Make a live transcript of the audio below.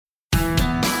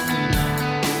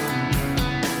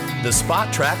The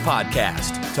Spot Track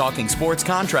Podcast, talking sports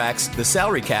contracts, the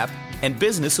salary cap, and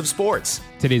business of sports.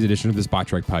 Today's edition of the Spot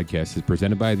Track Podcast is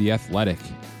presented by The Athletic.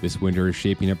 This winter is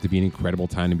shaping up to be an incredible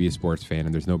time to be a sports fan,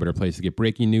 and there's no better place to get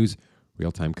breaking news,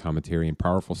 real-time commentary, and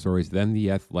powerful stories than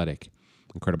The Athletic.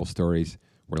 Incredible stories,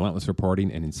 relentless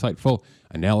reporting, and insightful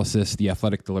analysis. The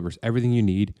Athletic delivers everything you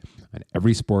need on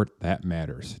every sport that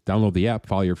matters. Download the app,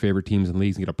 follow your favorite teams and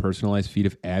leagues, and get a personalized feed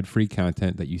of ad-free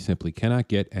content that you simply cannot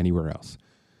get anywhere else.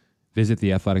 Visit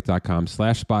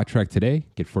theathletic.com/spottrack today.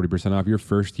 Get 40% off your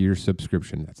first year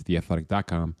subscription. That's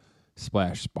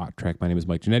theathletic.com/spottrack. My name is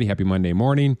Mike Giannetti. Happy Monday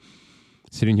morning.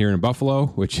 Sitting here in Buffalo,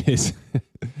 which is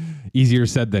easier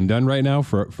said than done right now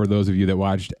for those of you that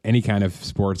watched any kind of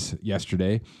sports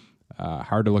yesterday.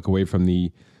 Hard to look away from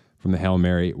the Hail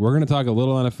Mary. We're going to talk a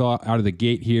little NFL out of the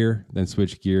gate here, then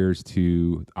switch gears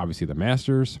to obviously the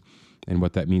Masters and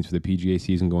what that means for the PGA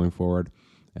season going forward,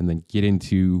 and then get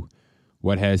into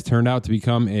what has turned out to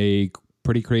become a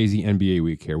pretty crazy NBA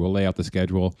week here. We'll lay out the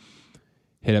schedule,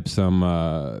 hit up some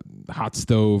hot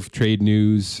stove trade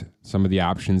news, some of the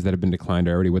options that have been declined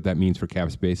already, what that means for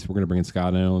cap space. We're going to bring in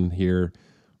Scott Allen here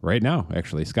right now,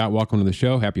 actually. Scott, welcome to the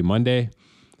show. Happy Monday.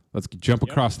 Let's jump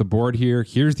across the board here.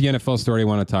 Here's the NFL story I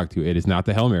want to talk to. It is not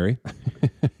the Hail Mary.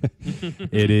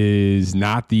 It is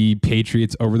not the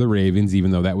Patriots over the Ravens,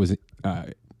 even though that was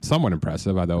somewhat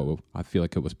impressive. I feel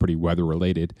like it was pretty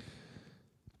weather-related.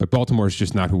 But Baltimore is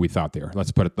just not who we thought they were.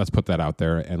 Let's put that out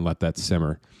there and let that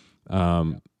simmer. I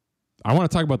want to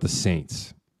talk about the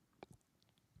Saints.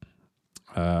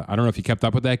 I don't know if you kept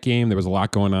up with that game. There was a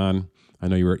lot going on. I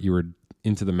know you were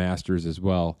into the Masters as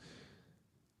well.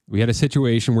 We had a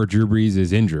situation where Drew Brees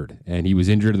is injured, and he was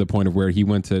injured to the point of where he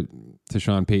went to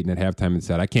Sean Payton at halftime and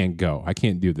said, "I can't go. I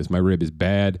can't do this. My rib is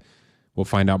bad." We'll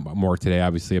find out more today,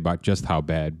 obviously, about just how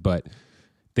bad. But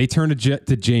they turned to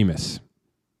Jameis,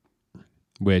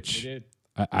 which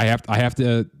I have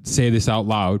to say this out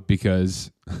loud because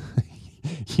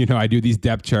I do these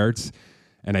depth charts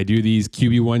and I do these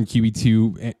QB1,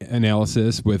 QB2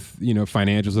 analysis with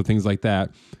financials and things like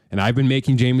that. And I've been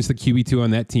making Jameis the QB2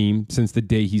 on that team since the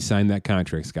day he signed that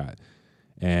contract, Scott.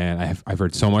 And I've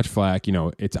heard so much flack.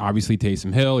 It's obviously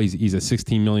Taysom Hill. He's a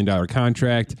 $16 million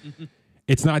contract.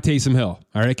 It's not Taysom Hill.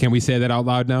 All right, can we say that out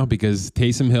loud now? Because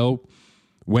Taysom Hill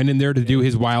went in there to do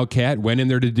his wildcat, went in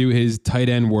there to do his tight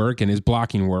end work and his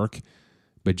blocking work.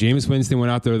 But Jameis Winston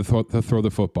went out there to throw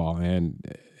the football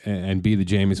and be the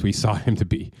Jameis we saw him to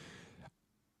be.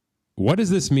 What does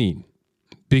this mean?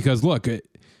 Because look,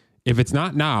 if it's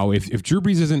not now, if Drew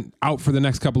Brees isn't out for the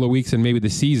next couple of weeks and maybe the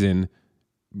season,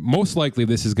 most likely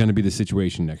this is going to be the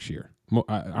situation next year.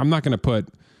 I'm not going to put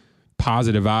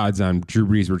positive odds on Drew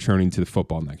Brees returning to the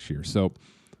football next year. So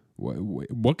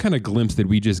what kind of glimpse did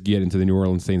we just get into the New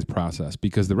Orleans Saints process?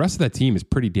 Because the rest of that team is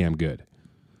pretty damn good.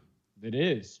 It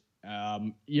is.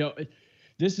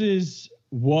 This is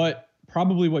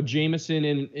probably what Jameson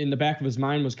in the back of his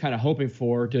mind was kind of hoping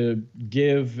for, to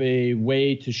give a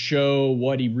way to show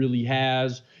what he really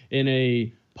has in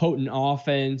a potent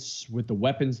offense with the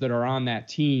weapons that are on that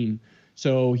team.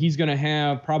 So he's going to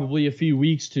have probably a few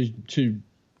weeks to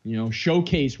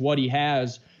showcase what he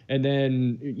has, and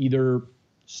then either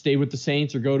stay with the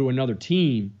Saints or go to another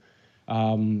team.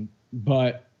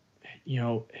 Right.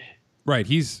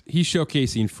 He's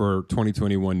showcasing for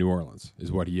 2021 New Orleans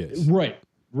is what he is. Right.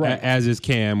 As is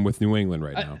Cam with New England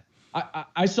right now.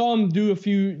 I saw him do a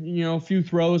few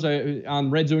throws on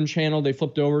Red Zone channel. They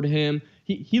flipped over to him.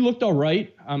 He looked all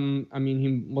right.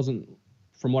 He wasn't,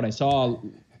 from what I saw,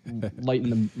 lighting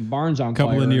the barns on fire.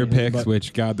 Couple of near picks,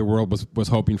 which God, the world was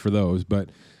hoping for those. But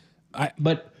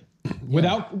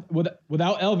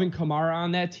without Alvin Kamara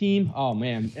on that team, oh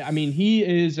man, he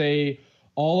is a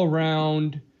all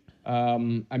around.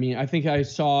 I think I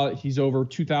saw he's over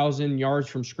 2,000 yards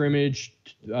from scrimmage,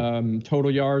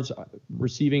 total yards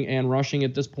receiving and rushing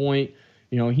at this point.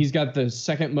 He's got the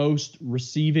second most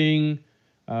receiving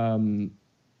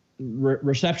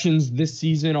receptions this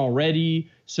season already.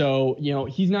 So,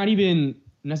 he's not even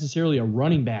necessarily a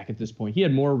running back at this point. He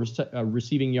had more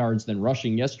receiving yards than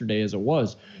rushing yesterday as it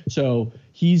was. So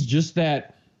he's just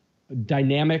that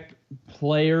dynamic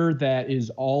player that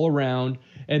is all around.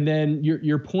 And then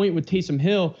your point with Taysom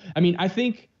Hill, I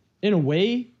think in a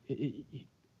way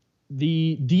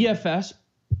the DFS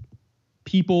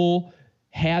people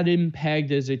had him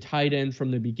pegged as a tight end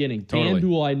from the beginning. Totally.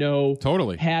 FanDuel, I know,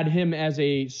 totally had him as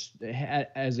a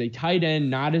tight end,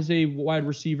 not as a wide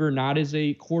receiver, not as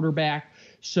a quarterback.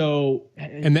 So,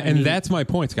 and that's my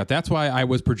point, Scott. That's why I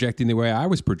was projecting the way I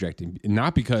was projecting,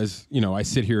 not because I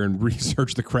sit here and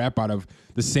research the crap out of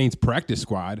the Saints practice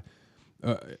squad.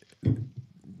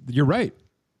 You're right.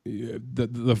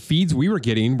 the feeds we were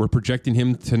getting were projecting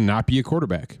him to not be a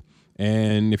quarterback.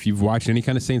 And if you've watched any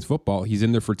kind of Saints football, he's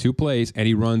in there for 2 plays and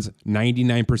he runs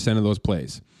 99% of those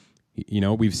plays.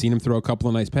 We've seen him throw a couple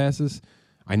of nice passes.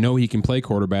 I know he can play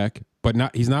quarterback, but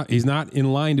he's not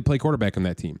in line to play quarterback on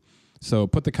that team. So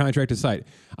put the contract aside.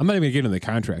 I'm not even going to get into the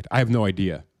contract. I have no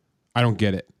idea. I don't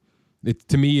get it.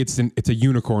 To me, it's a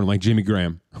unicorn like Jimmy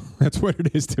Graham. That's what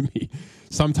it is to me.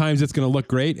 Sometimes it's going to look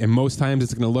great, and most times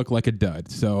it's going to look like a dud.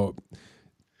 So,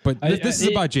 but this is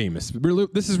about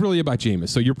Jameis. This is really about Jameis.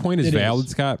 So your point is valid,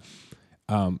 Scott.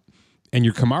 And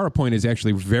your Kamara point is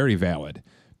actually very valid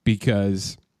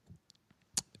because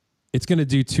it's going to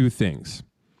do 2 things.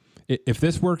 If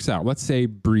this works out, let's say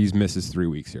Brees misses 3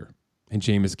 weeks here, and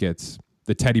Jameis gets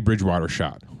the Teddy Bridgewater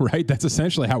shot, right? That's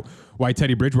essentially why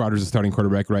Teddy Bridgewater is a starting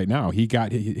quarterback right now. He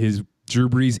got his Drew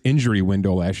Brees injury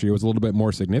window last year was a little bit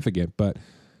more significant, but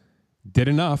did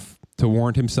enough to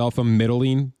warrant himself a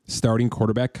middling starting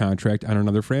quarterback contract on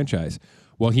another franchise.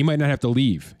 Well, he might not have to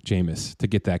leave, Jameis, to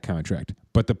get that contract.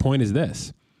 But the point is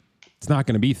this. It's not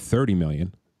going to be $30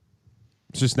 million.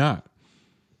 It's just not.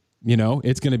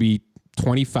 It's going to be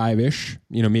 25-ish,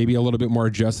 maybe a little bit more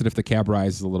adjusted if the cap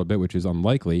rises a little bit, which is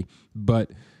unlikely,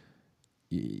 but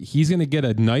he's going to get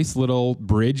a nice little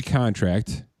bridge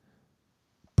contract,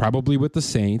 probably with the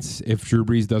Saints if Drew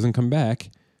Brees doesn't come back,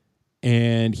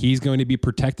 and he's going to be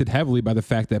protected heavily by the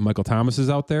fact that Michael Thomas is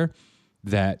out there,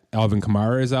 that Alvin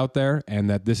Kamara is out there, and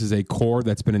that this is a core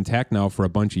that's been intact now for a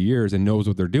bunch of years and knows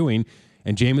what they're doing,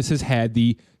 and Jameis has had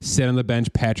the sit on the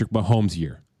bench Patrick Mahomes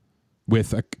year.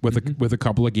 With a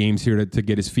couple of games here to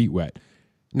get his feet wet.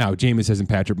 Now, Jameis isn't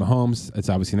Patrick Mahomes. It's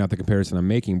obviously not the comparison I'm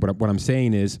making. But what I'm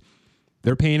saying is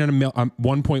they're paying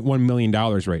 $1.1 million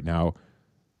right now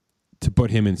to put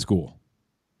him in school.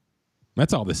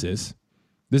 That's all this is.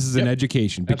 This is an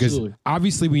education because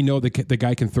obviously we know the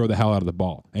guy can throw the hell out of the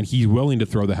ball, and he's willing to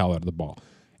throw the hell out of the ball.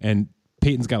 And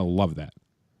Peyton's got to love that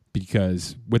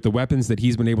because with the weapons that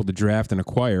he's been able to draft and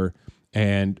acquire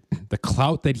and the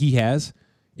clout that he has,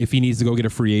 if he needs to go get a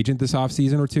free agent this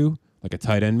offseason or 2, like a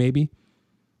tight end maybe,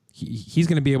 he's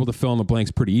going to be able to fill in the blanks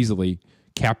pretty easily,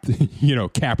 cap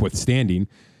withstanding.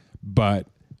 But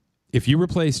if you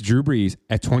replace Drew Brees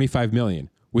at $25 million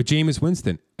with Jameis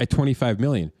Winston at $25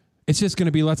 million, it's just going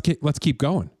to be let's keep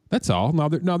going. That's all. Now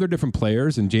they're different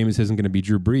players, and Jameis isn't going to be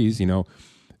Drew Brees,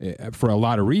 for a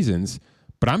lot of reasons.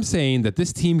 But I'm saying that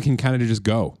this team can kind of just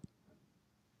go.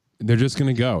 They're just going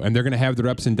to go, and they're going to have their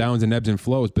ups and downs and ebbs and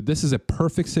flows. But this is a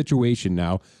perfect situation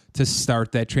now to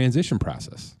start that transition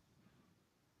process.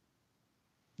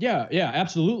 Yeah,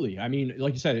 absolutely. I mean,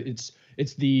 like you said,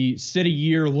 it's the sit a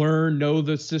year, learn, know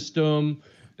the system,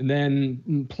 and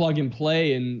then plug and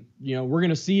play. And we're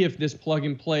going to see if this plug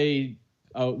and play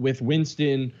with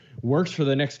Winston works for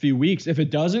the next few weeks. If it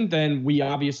doesn't, then we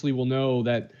obviously will know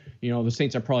that the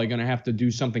Saints are probably going to have to do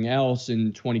something else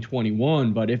in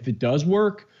 2021. But if it does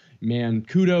work, man,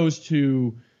 kudos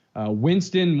to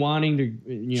Winston wanting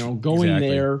to, go in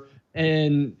there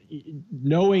and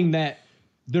knowing that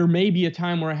there may be a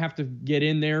time where I have to get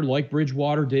in there like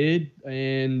Bridgewater did.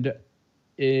 And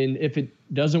if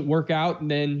it doesn't work out,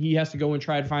 then he has to go and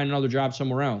try to find another job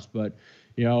somewhere else. But,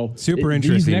 super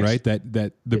interesting, right? I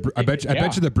bet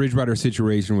you the Bridgewater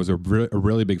situation was a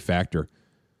really big factor.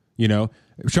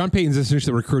 Sean Payton's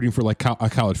essentially recruiting for like a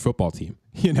college football team.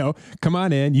 Come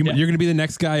on in. You're going to be the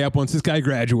next guy up once this guy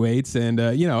graduates. And,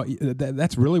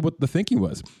 that's really what the thinking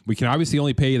was. We can obviously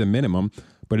only pay you the minimum,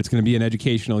 but it's going to be an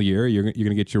educational year. You're going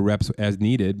to get your reps as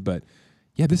needed. But,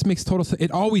 yeah, this makes total sense.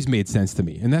 It always made sense to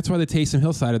me. And that's why the Taysom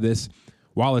Hill side of this,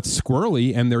 while it's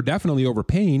squirrely and they're definitely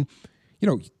overpaying,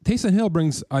 Taysom Hill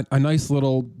brings a nice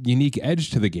little unique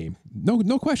edge to the game.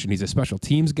 No question. He's a special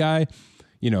teams guy.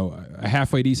 A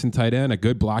halfway decent tight end, a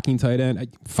good blocking tight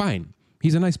end. Fine.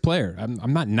 He's a nice player.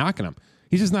 I'm not knocking him.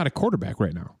 He's just not a quarterback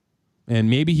right now. And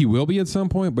maybe he will be at some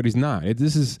point, but he's not.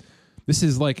 This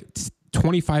is like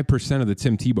 25% of the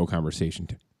Tim Tebow conversation.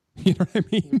 You know what I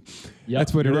mean? Yep,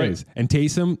 that's what it is. And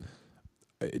Taysom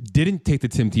didn't take the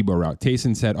Tim Tebow route.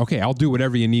 Taysom said, okay, I'll do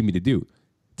whatever you need me to do.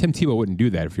 Tim Tebow wouldn't do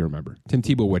that, if you remember. Tim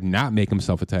Tebow would not make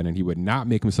himself a tight end. He would not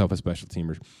make himself a special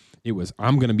teamer. It was,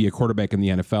 I'm going to be a quarterback in the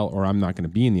NFL or I'm not going to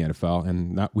be in the NFL.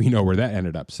 And we know where that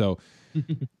ended up. So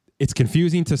it's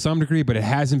confusing to some degree, but it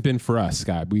hasn't been for us,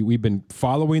 Scott. We've been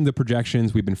following the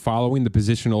projections. We've been following the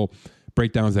positional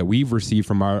breakdowns that we've received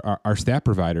from our stat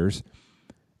providers.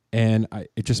 And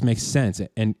it just makes sense.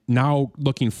 And now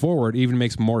looking forward, it even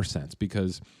makes more sense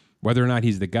because whether or not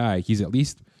he's the guy, he's at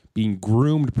least being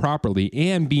groomed properly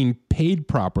and being paid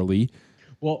properly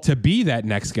to be that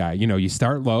next guy. You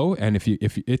start low, and if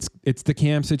it's the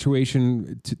Cam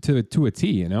situation to a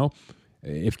T.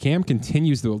 if Cam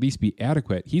continues to at least be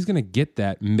adequate, he's going to get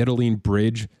that middling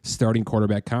bridge starting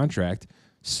quarterback contract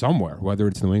somewhere, whether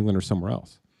it's New England or somewhere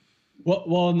else.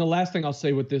 Well, and the last thing I'll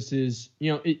say with this is,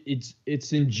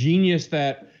 it's ingenious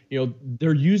that,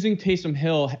 they're using Taysom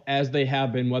Hill as they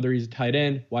have been, whether he's a tight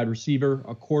end, wide receiver,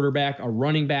 a quarterback, a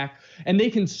running back, and they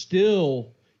can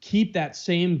still keep that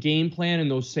same game plan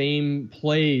and those same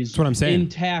plays That's what I'm saying.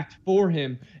 intact for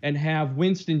him and have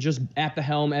Winston just at the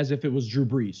helm as if it was Drew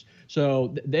Brees.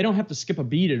 So they don't have to skip a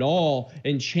beat at all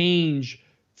and change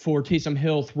for Taysom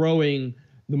Hill throwing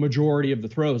the majority of the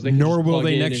throws. Nor will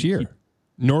they next year.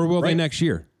 Nor will they next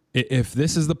year. If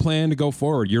this is the plan to go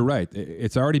forward, you're right.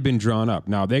 It's already been drawn up.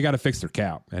 Now, they got to fix their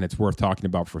cap, and it's worth talking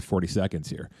about for 40 seconds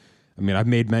here. I mean, I've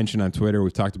made mention on Twitter.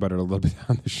 We've talked about it a little bit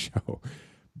on the show.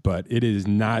 But it is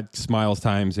not smiles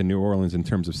times in New Orleans in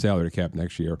terms of salary cap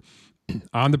next year.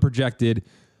 On the projected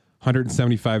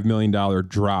 $175 million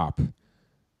drop,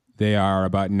 they are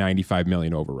about $95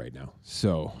 million over right now.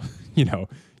 So, you're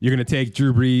going to take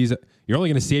Drew Brees. You're only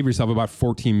going to save yourself about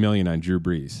 $14 million on Drew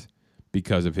Brees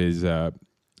because of his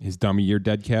dummy year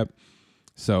dead cap.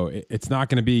 So it's not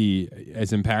going to be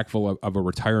as impactful of a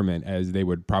retirement as they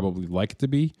would probably like it to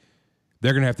be.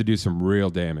 They're going to have to do some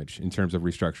real damage in terms of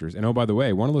restructures. And, oh, by the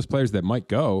way, one of those players that might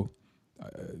go,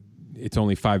 it's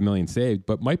only $5 million saved,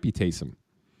 but might be Taysom.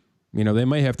 They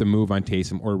might have to move on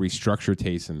Taysom or restructure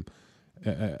Taysom.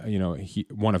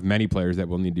 One of many players that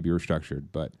will need to be restructured.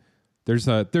 But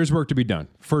there's work to be done,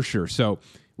 for sure. So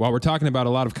while we're talking about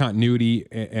a lot of continuity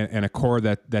and a core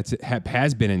that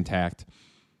has been intact,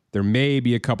 there may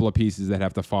be a couple of pieces that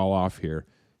have to fall off here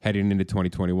heading into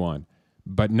 2021.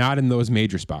 But not in those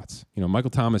major spots. Michael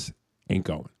Thomas ain't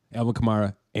going. Alvin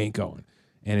Kamara ain't going.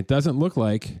 And it doesn't look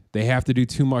like they have to do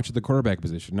too much at the quarterback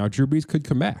position. Now, Drew Brees could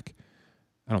come back.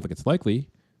 I don't think it's likely.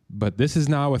 But this is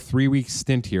now a 3-week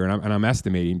stint here, and I'm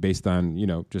estimating based on,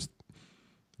 just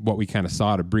what we kind of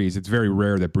saw to Brees. It's very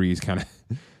rare that Brees kind of,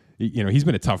 he's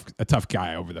been a tough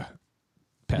guy over the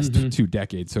past 2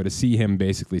 decades. So to see him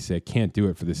basically say, can't do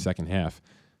it for this second half,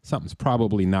 something's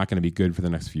probably not going to be good for the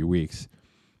next few weeks.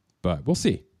 But we'll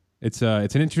see. It's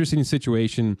an interesting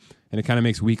situation, and it kind of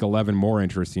makes Week 11 more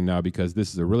interesting now because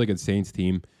this is a really good Saints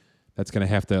team that's going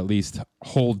to have to at least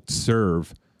hold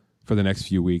serve for the next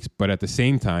few weeks, but at the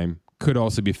same time could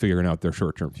also be figuring out their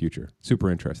short-term future. Super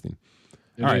interesting.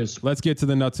 All right, let's get to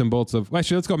the nuts and bolts of...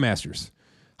 Actually, let's go Masters.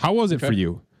 How was it for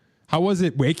you? How was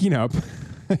it waking up,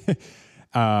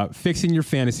 fixing your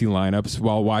fantasy lineups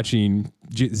while watching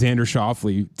Xander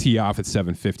Schauffele tee off at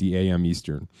 7:50 a.m.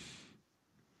 Eastern?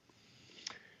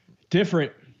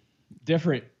 Different.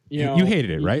 You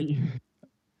hated it, right?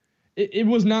 It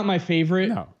was not my favorite.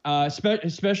 No.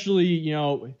 Especially,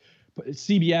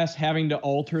 CBS having to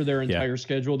alter their entire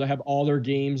schedule to have all their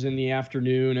games in the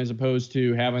afternoon as opposed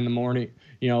to having the morning,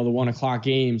 the 1:00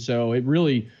 game. So it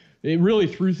really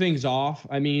threw things off.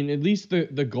 I mean, at least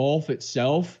the golf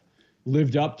itself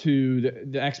lived up to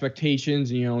the expectations.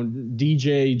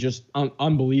 DJ just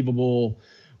unbelievable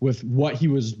with what he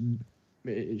was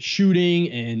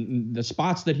shooting and the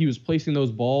spots that he was placing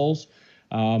those balls.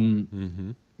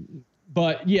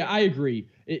 But yeah, I agree.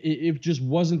 It just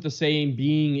wasn't the same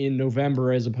being in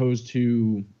November as opposed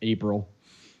to April.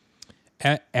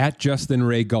 At Justin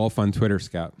Ray Golf on Twitter,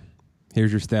 Scott.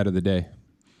 Here's your stat of the day.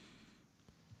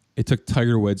 It took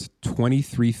Tiger Woods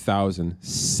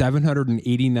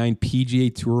 23,789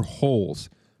 PGA Tour holes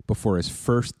before his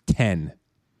first 10.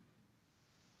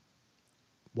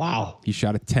 Wow. He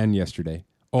shot a 10 yesterday.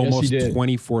 Almost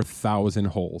 24,000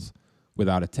 holes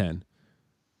without a 10.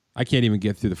 I can't even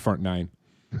get through the front 9.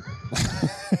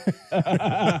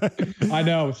 I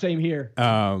know. Same here.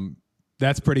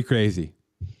 That's pretty crazy.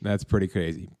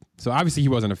 So obviously he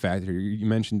wasn't a factor. You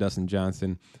mentioned Dustin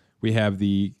Johnson. We have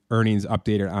the earnings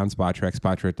updated on SpotTrack,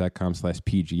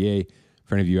 spottrack.com/PGA.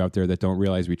 For any of you out there that don't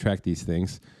realize we track these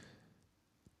things.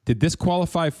 Did this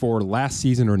qualify for last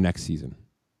season or next season?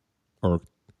 Or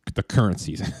the current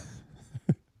season?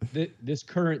 This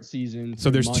current season. So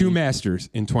there's 2 Masters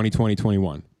in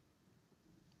 2020-21.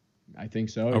 I think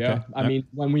so. Okay. Yeah. I mean,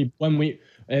 when we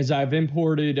as I've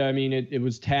imported, I mean, it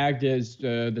was tagged as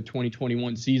the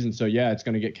 2021 season. So yeah, it's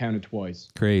going to get counted twice.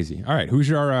 Crazy. All right. Who's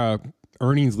your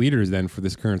earnings leaders then for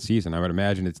this current season? I would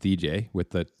imagine it's DJ with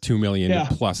the $2 million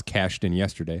plus cashed in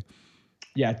yesterday.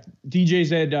 Yeah.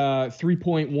 DJ's at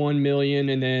 3.1 million,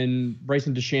 and then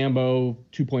Bryson DeChambeau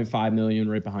 2.5 million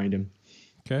right behind him.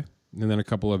 Okay. And then a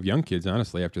couple of young kids,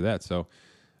 honestly, after that. So,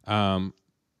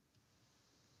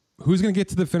 who's going to get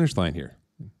to the finish line here?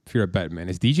 If you're a bet man,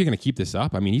 is DJ going to keep this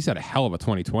up? I mean, he's had a hell of a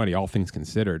 2020, all things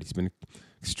considered. He's been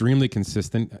extremely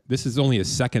consistent. This is only his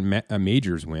second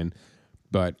majors win,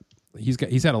 but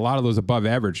he's had a lot of those above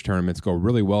average tournaments go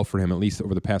really well for him, at least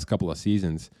over the past couple of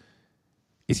seasons.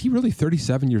 Is he really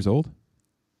 37 years old?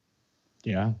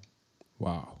 Yeah.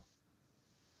 Wow.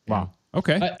 Yeah. Wow.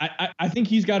 Okay. I think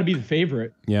he's got to be the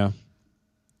favorite. Yeah.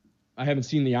 I haven't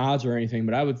seen the odds or anything,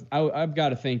 but I've got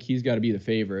to think he's got to be the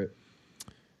favorite.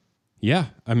 Yeah,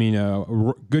 I mean,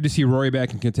 good to see Rory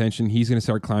back in contention. He's going to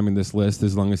start climbing this list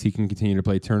as long as he can continue to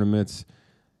play tournaments.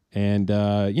 And,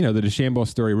 the DeChambeau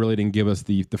story really didn't give us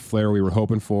the flair we were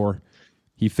hoping for.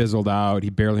 He fizzled out. He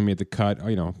barely made the cut,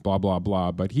 blah, blah,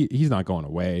 blah. But he's not going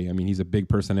away. I mean, he's a big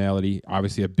personality,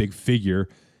 obviously a big figure,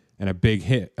 and a big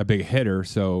hitter.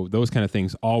 So those kind of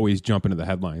things always jump into the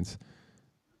headlines.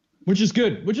 Which is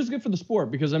good for the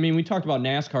sport because, I mean, we talked about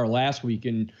NASCAR last week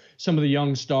and some of the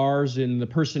young stars and the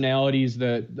personalities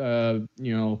that,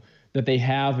 that they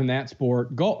have in that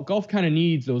sport. Golf kind of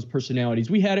needs those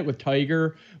personalities. We had it with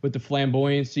Tiger, with the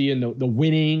flamboyancy and the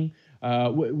winning.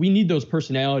 We need those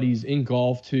personalities in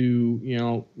golf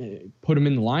to, put them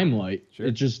in the limelight. Sure.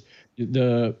 It just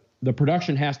the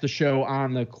production has to show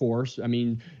on the course. I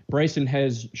mean, Bryson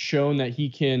has shown that he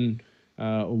can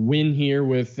win here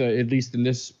with at least in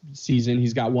this season.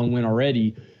 He's got one win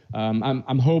already.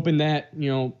 I'm hoping that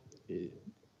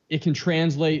it can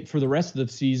translate for the rest of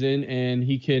the season and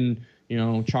he can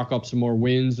chalk up some more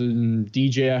wins. And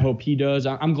DJ, I hope he does.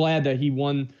 I'm glad that he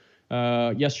won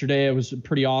yesterday. It was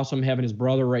pretty awesome having his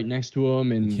brother right next to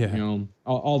him and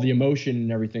all the emotion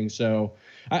and everything. So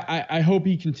I hope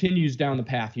he continues down the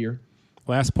path here.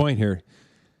 Last point here,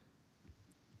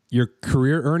 your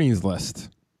career earnings list.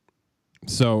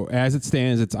 So as it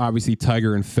stands, it's obviously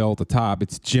Tiger and Phil at the top.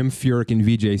 It's Jim Furyk and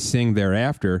Vijay Singh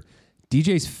thereafter.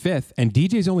 DJ's fifth, and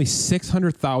DJ's only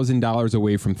 $600,000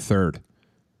 away from third.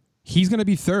 He's going to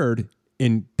be third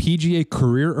in PGA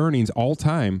career earnings all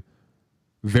time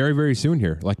very, very soon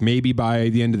here, like maybe by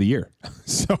the end of the year.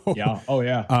 So yeah, oh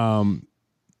yeah.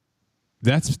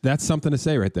 That's something to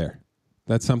say right there.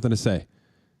 That's something to say.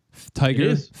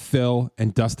 Tiger, Phil,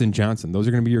 and Dustin Johnson. Those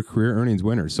are going to be your career earnings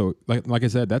winners. So, like I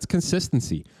said, that's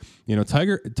consistency.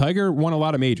 Tiger won a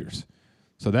lot of majors,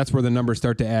 so that's where the numbers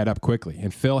start to add up quickly.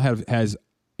 And Phil has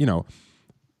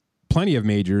plenty of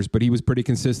majors, but he was pretty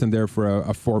consistent there for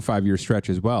a 4 or 5 year stretch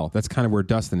as well. That's kind of where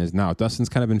Dustin is now. Dustin's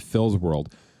kind of in Phil's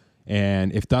world,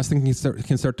 and if Dustin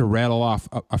can start to rattle off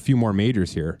a few more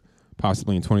majors here,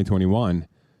 possibly in 2021.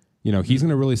 He's going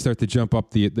to really start to jump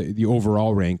up the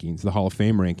overall rankings, the Hall of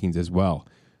Fame rankings as well.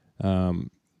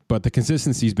 But the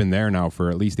consistency's been there now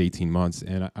for at least 18 months,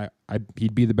 and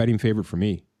he'd be the betting favorite for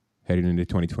me heading into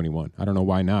 2021. I don't know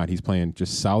why not. He's playing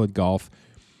just solid golf.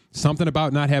 Something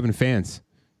about not having fans.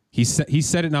 He's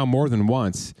said it now more than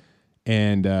once,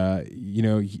 and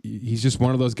he's just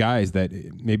one of those guys that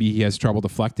maybe he has trouble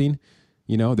deflecting.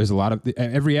 There's a lot of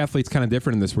every athlete's kind of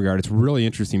different in this regard. It's a really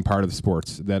interesting part of the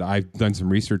sports that I've done some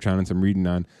research on and some reading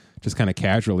on, just kind of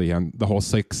casually on the whole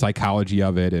psychology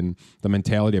of it and the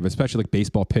mentality of it, especially like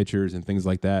baseball pitchers and things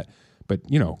like that. But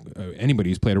anybody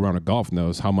who's played around a golf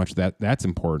knows how much that's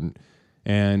important.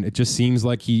 And it just seems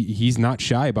like he's not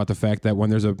shy about the fact that when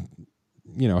there's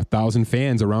 1,000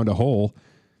 fans around a hole,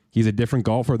 he's a different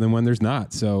golfer than when there's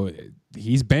not. So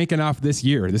he's banking off this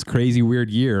year, this crazy weird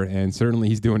year, and certainly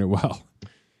he's doing it well.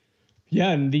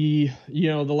 Yeah, and the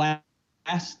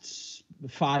last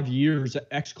 5 years,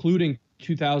 excluding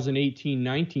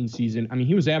 2018-19 season, I mean,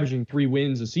 he was averaging 3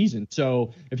 wins a season.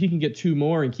 So if he can get 2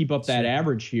 more and keep up that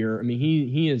average here, I mean,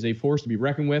 he is a force to be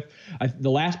reckoned with. The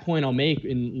last point I'll make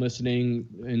in listening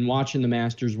and watching the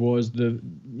Masters was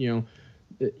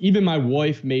even my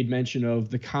wife made mention of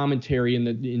the commentary and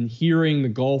in hearing the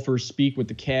golfers speak with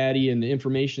the caddy and the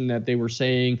information that they were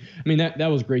saying. I mean, that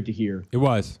was great to hear. It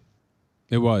was.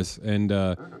 And,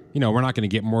 we're not going to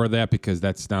get more of that because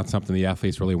that's not something the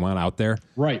athletes really want out there.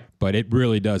 Right. But it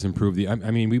really does improve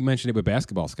I mean, we mentioned it with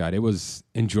basketball, Scott. It was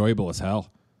enjoyable as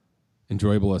hell.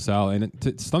 And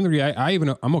to some degree,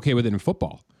 I'm okay with it in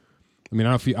football. I mean,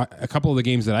 I don't know if a couple of the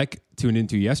games that I tuned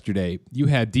into yesterday, you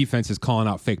had defenses calling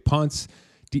out fake punts,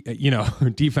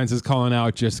 defenses calling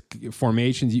out just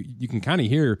formations. You can kind of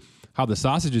hear how the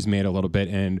sausage is made a little bit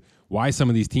and why some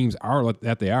of these teams are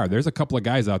that they are. There's a couple of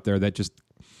guys out there that just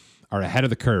are ahead of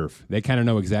the curve. They kind of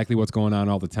know exactly what's going on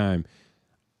all the time.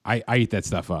 I eat that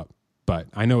stuff up, but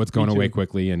I know it's going away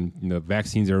quickly, and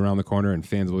vaccines are around the corner and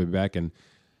fans will be back, and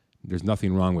there's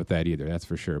nothing wrong with that either. That's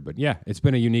for sure. But yeah, it's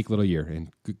been a unique little year,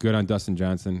 and good on Dustin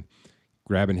Johnson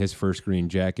grabbing his first green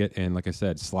jacket. And like I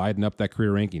said, sliding up that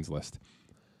career rankings list.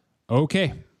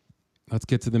 Okay, let's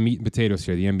get to the meat and potatoes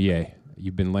here, the NBA.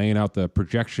 You've been laying out the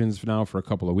projections now for a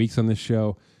couple of weeks on this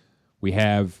show. We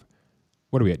have,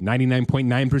 what are we at,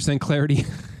 99.9% clarity?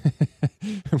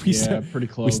 Pretty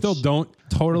close. We still don't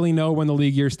totally know when the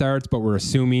league year starts, but we're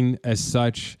assuming as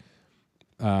such.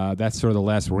 That's sort of the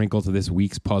last wrinkle to this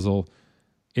week's puzzle.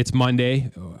 It's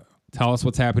Monday. Tell us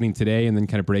what's happening today, and then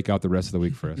kind of break out the rest of the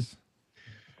week for us.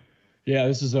 Yeah,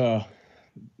 this is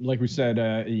like we said,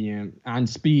 on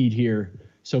speed here.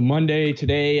 So Monday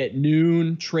today at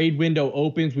noon, trade window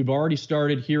opens. We've already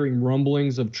started hearing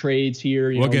rumblings of trades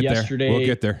here. We'll get yesterday. there. We'll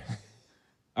get there.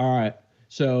 All right.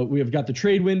 So we have got the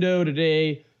trade window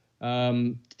today.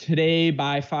 Today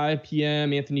by 5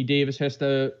 p.m., Anthony Davis has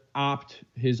to opt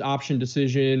his option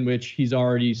decision, which he's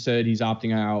already said he's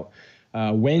opting out.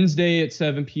 Wednesday at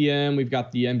 7 p.m., we've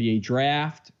got the NBA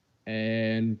draft.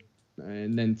 And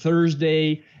then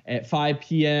Thursday at 5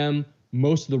 p.m.,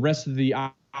 most of the rest of the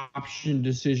option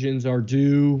decisions are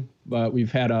due, but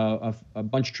we've had a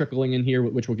bunch trickling in here,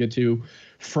 which we'll get to.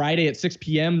 Friday at 6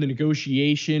 p.m., the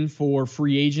negotiation for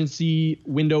free agency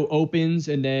window opens,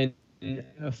 and then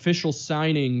official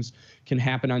signings can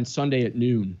happen on Sunday at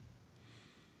noon.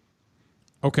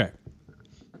 Okay.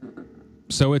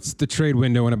 So it's the trade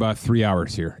window in about 3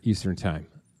 hours here, Eastern time.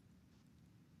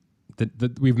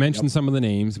 We've mentioned some of the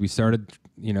names. We started,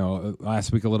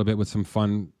 last week a little bit with some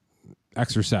fun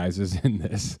exercises in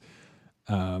this.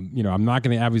 I'm not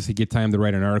going to obviously get time to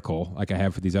write an article like I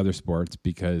have for these other sports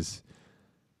because,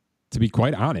 to be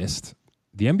quite honest,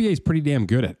 the NBA is pretty damn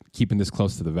good at keeping this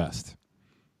close to the vest.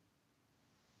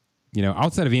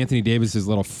 Outside of Anthony Davis's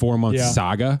little 4-month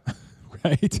saga,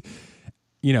 right?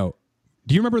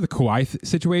 Do you remember the Kawhi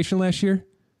situation last year?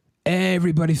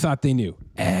 Everybody thought they knew.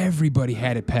 Everybody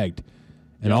had it pegged.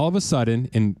 And all of a sudden,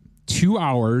 in 2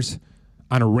 hours,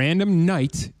 on a random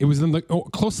night, it was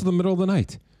close to the middle of the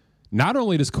night. Not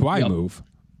only does Kawhi move,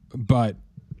 but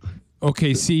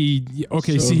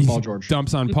OKC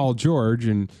dumps on Paul George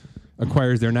and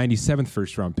acquires their 97th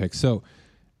first-round pick. So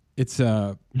it's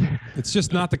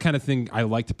just not the kind of thing I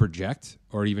like to project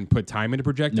or even put time into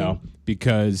projecting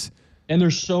because – and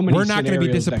there's so many. We're not going to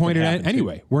be disappointed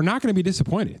anyway. We're not going to be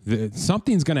disappointed.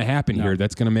 Something's going to happen here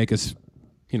that's going to make us,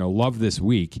 love this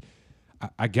week.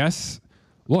 I guess.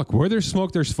 Look, where there's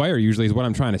smoke, there's fire. Usually, is what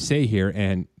I'm trying to say here.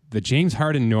 And the James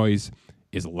Harden noise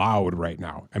is loud right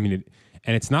now. I mean,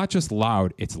 and it's not just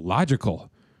loud; it's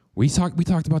logical. We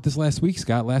talked about this last week,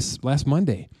 Scott. Last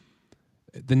Monday,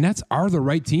 the Nets are the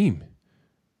right team.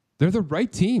 They're the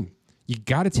right team. You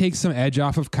got to take some edge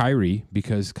off of Kyrie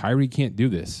because Kyrie can't do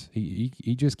this. He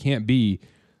just can't be,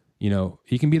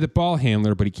 he can be the ball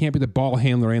handler, but he can't be the ball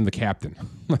handler and the captain.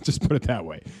 Let's just put it that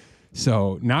way.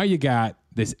 So now you got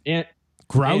this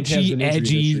grouchy,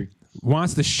 edgy,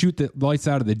 wants to shoot the lights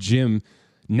out of the gym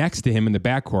next to him in the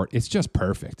backcourt. It's just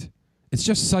perfect. It's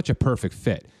just such a perfect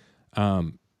fit.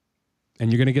 And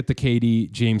you're going to get the KD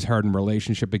James Harden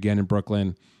relationship again in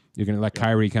Brooklyn. You're going to let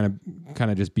Kyrie kind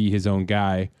of just be his own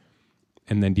guy.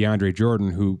 And then DeAndre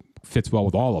Jordan, who fits well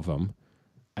with all of them.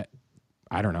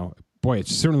 I don't know. Boy, it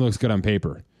certainly looks good on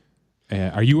paper.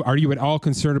 Are you at all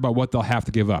concerned about what they'll have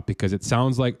to give up? Because it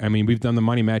sounds like, we've done the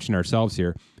money matching ourselves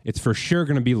here. It's for sure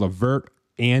going to be LeVert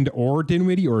and or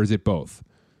Dinwiddie, or is it both?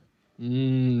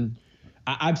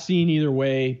 I've seen either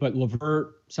way, but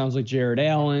LeVert sounds like Jared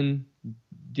Allen.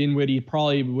 Dinwiddie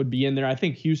probably would be in there. I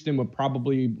think Houston would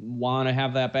probably want to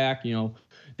have that back.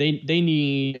 They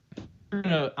need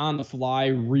on the fly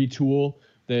retool,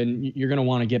 then you're going to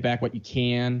want to get back what you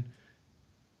can.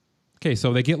 Okay,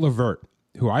 so they get LeVert,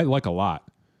 who I like a lot.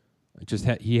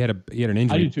 He had an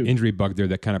injury bug there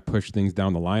that kind of pushed things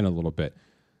down the line a little bit.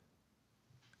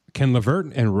 Can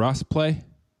LeVert and Russ play,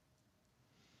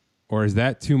 or is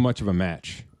that too much of a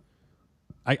match?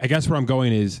 I guess where I'm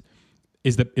going is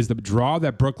the draw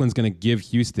that Brooklyn's going to give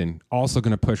Houston also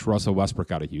going to push Russell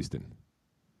Westbrook out of Houston?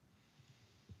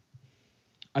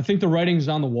 I think the writing's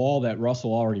on the wall that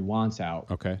Russell already wants out.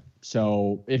 Okay.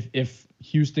 So if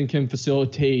Houston can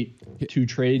facilitate two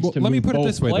trades to let move me put it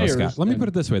this way, players, though, Scott. Let me put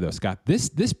it this way, though, Scott.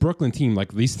 This Brooklyn team,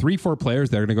 like these 3-4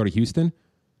 players that are going to go to Houston,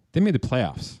 they made the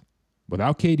playoffs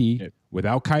without KD,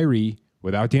 without Kyrie,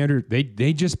 without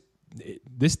DeAndre.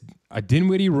 A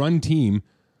Dinwiddie run team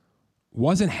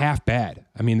wasn't half bad.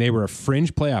 They were a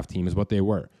fringe playoff team, is what they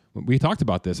were. We talked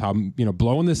about this, how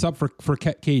blowing this up for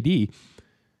KD.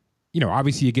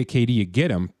 Obviously you get KD, you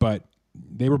get him, but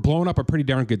they were blowing up a pretty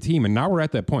darn good team, and now we're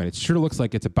at that point. It sure looks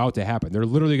like it's about to happen. They're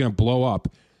literally going to blow up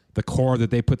the core that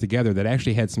they put together that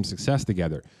actually had some success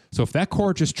together. So if that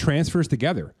core just transfers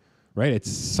together, right,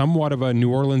 it's somewhat of a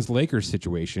New Orleans Lakers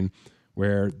situation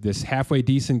where this halfway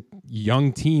decent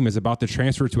young team is about to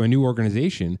transfer to a new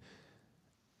organization.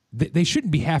 They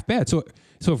shouldn't be half bad. So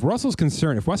if Russell's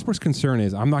concern, if Westbrook's concern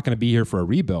is I'm not going to be here for a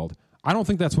rebuild, I don't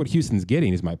think that's what Houston's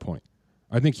getting, is my point.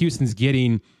 I think Houston's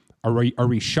getting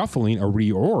reshuffling, a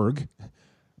reorg,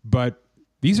 but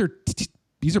these are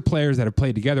players that have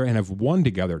played together and have won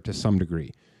together to some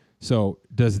degree. So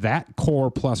does that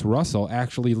core plus Russell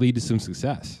actually lead to some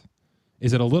success?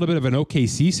 Is it a little bit of an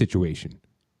OKC situation?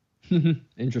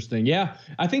 Interesting. Yeah,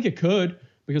 I think it could,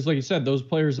 because like you said, those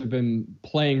players have been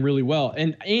playing really well.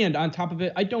 And on top of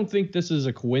it, I don't think this is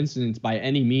a coincidence by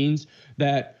any means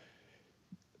that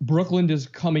Brooklyn is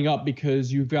coming up,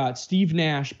 because you've got Steve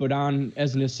Nash, but on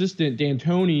as an assistant,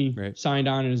 D'Antoni signed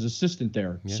on as assistant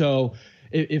there. Yeah. So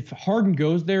if Harden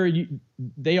goes there,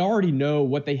 they already know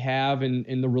what they have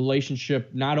in the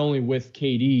relationship, not only with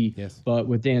KD, but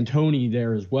with D'Antoni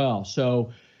there as well.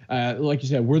 So like you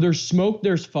said, where there's smoke,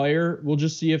 there's fire. We'll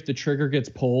just see if the trigger gets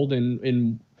pulled.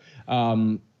 And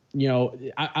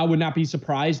I would not be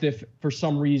surprised if for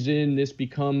some reason this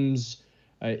becomes,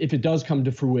 if it does come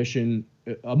to fruition,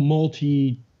 a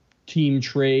multi-team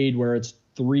trade where it's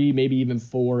 3, maybe even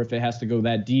 4 if it has to go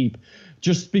that deep,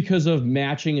 just because of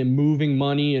matching and moving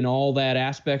money and all that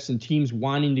aspects, and teams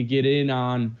wanting to get in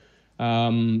on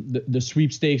the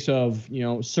sweepstakes of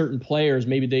certain players.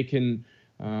 Maybe they can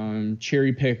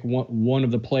cherry pick one of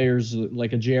the players,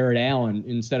 like a Jared Allen,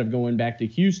 instead of going back to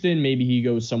Houston. Maybe he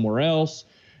goes somewhere else.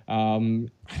 I don't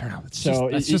know.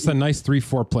 It's just a nice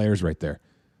 3-4 players right there.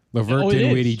 LeVert,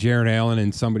 Dinwiddie, Jared Allen,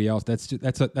 and somebody else. That's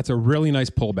a really nice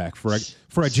pullback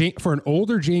for an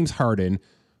older James Harden,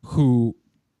 who,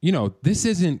 this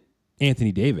isn't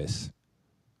Anthony Davis.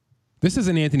 This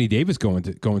isn't Anthony Davis going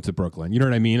to Brooklyn. You know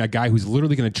what I mean? A guy who's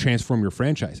literally going to transform your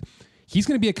franchise. He's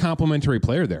going to be a complimentary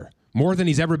player there, more than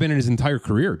he's ever been in his entire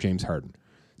career, James Harden.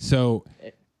 So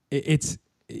it's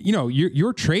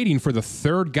you're trading for the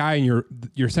third guy, and you're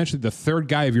essentially the third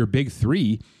guy of your big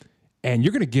three. And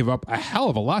you're going to give up a hell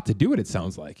of a lot to do it, it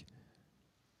sounds like.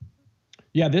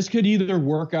 Yeah, this could either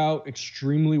work out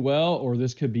extremely well, or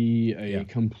this could be a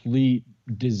complete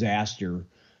disaster.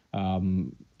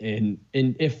 And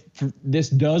if this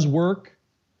does work,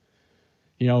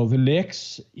 the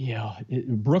Knicks,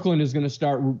 Brooklyn is going to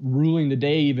start ruling the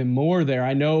day even more there.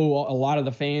 I know a lot of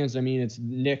the fans, it's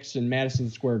Knicks and Madison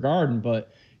Square Garden,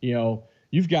 but,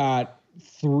 you've got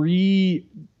 3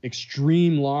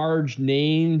 extreme large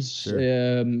names,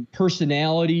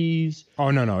 personalities.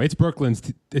 Oh, no. It's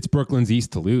Brooklyn's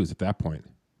East to lose at that point.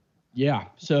 Yeah.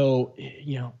 So,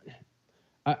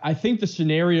 I think the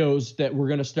scenarios that we're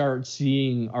going to start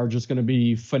seeing are just going to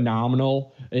be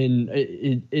phenomenal. And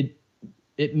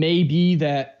it may be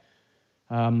that,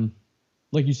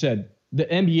 like you said, the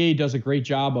NBA does a great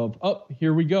job of,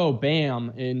 here we go, bam.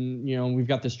 And, we've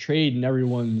got this trade and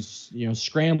everyone's,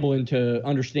 scrambling to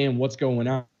understand what's going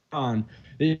on.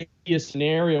 There'd be a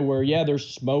scenario where,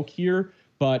 there's smoke here,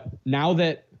 but now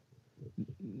that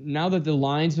the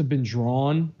lines have been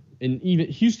drawn, and even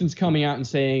Houston's coming out and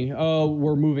saying,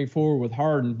 we're moving forward with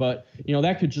Harden, but,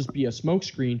 that could just be a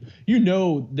smokescreen.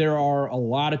 There are a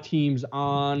lot of teams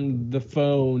on the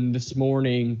phone this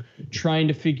morning trying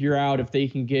to figure out if they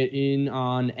can get in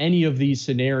on any of these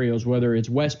scenarios, whether it's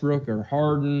Westbrook or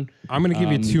Harden. I'm going to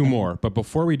give you 2 more, but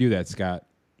before we do that, Scott,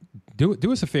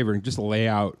 do us a favor and just lay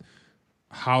out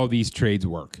how these trades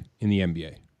work in the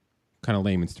NBA, kind of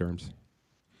layman's terms.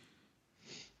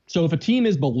 So if a team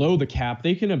is below the cap,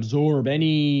 they can absorb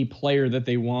any player that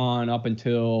they want up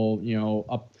until,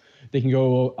 they can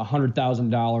go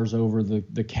 $100,000 over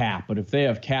the cap. But if they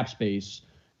have cap space,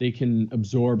 they can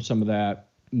absorb some of that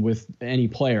with any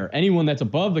player. Anyone that's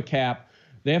above the cap,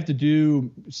 they have to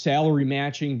do salary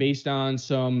matching based on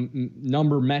some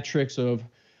number metrics of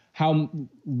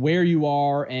where you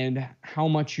are and how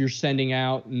much you're sending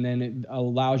out, and then it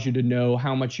allows you to know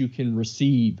how much you can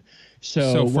receive.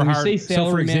 So when we say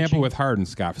salary example, matching, with Harden,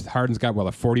 Scott, Harden's got a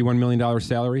 $41 million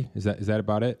salary. Is that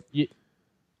about it? Yeah,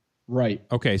 right.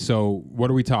 Okay, so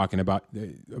what are we talking about?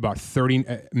 About 30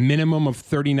 minimum of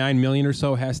 $39 million or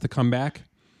so has to come back.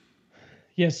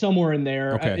 Yeah, somewhere in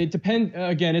there. Okay. It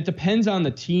depends on the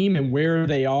team and where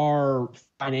they are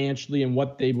financially and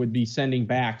what they would be sending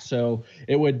back. So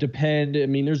it would depend.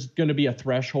 There's going to be a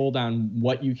threshold on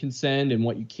what you can send and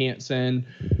what you can't send.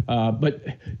 But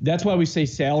that's why we say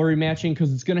salary matching,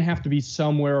 because it's going to have to be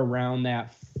somewhere around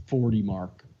that 40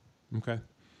 mark. Okay.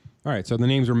 All right. So the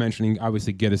names we're mentioning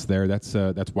obviously get us there. That's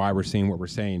why we're saying what we're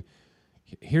saying.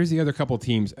 Here's the other couple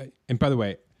teams. And by the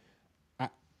way,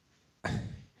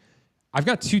 I've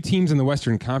got 2 teams in the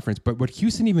Western Conference, but would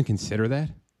Houston even consider that?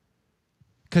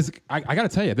 Because I got to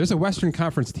tell you, there's a Western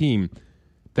Conference team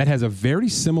that has a very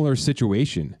similar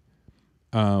situation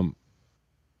in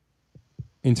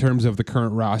terms of the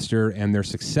current roster and their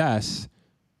success,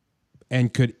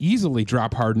 and could easily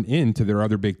drop Harden into their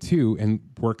other big 2 and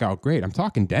work out great. I'm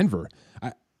talking Denver.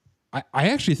 I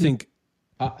actually think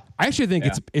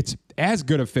it's as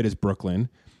good a fit as Brooklyn.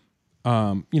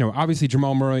 Obviously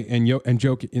Jamal Murray and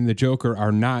the Joker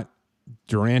are not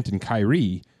Durant and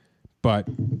Kyrie, but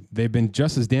they've been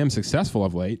just as damn successful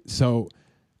of late. So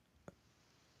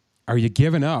are you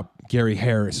giving up Gary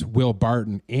Harris, Will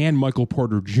Barton, and Michael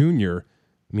Porter Jr.?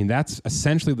 I mean, that's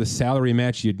essentially the salary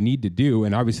match you'd need to do,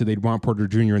 and obviously they'd want Porter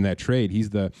Jr. in that trade. He's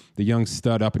the young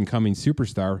stud up-and-coming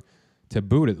superstar to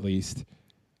boot, at least.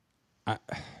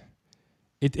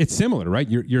 It's similar, right?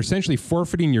 You're essentially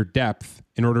forfeiting your depth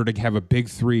in order to have a big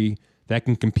three that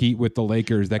can compete with the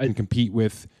Lakers, that can compete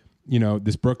with,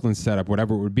 this Brooklyn setup,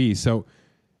 whatever it would be. So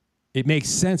it makes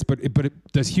sense, but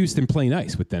does Houston play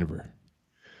nice with Denver?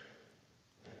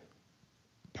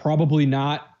 Probably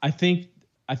not. I think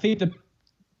the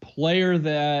player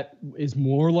that is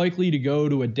more likely to go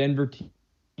to a Denver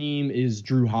team is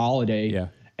Drew Holiday. Yeah.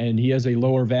 And he has a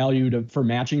lower value for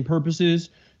matching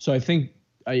purposes. So I think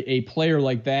a player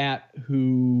like that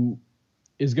who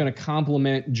is going to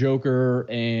complement Joker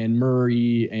and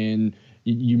Murray, and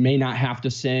you may not have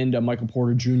to send a Michael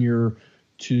Porter Jr.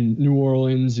 to New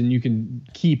Orleans and you can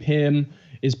keep him,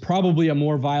 is probably a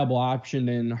more viable option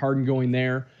than Harden going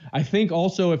there. I think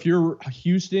also if you're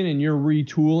Houston and you're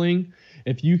retooling,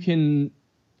 if you can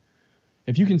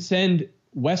send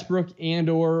Westbrook and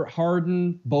or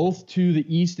Harden both to the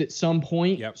East at some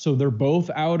point, so they're both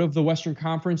out of the Western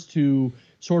Conference, to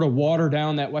sort of water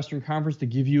down that Western Conference to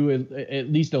give you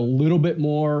at least a little bit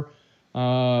more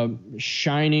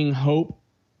shining hope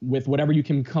with whatever you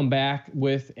can come back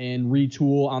with and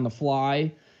retool on the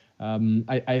fly.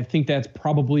 I think that's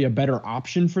probably a better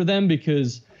option for them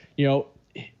because,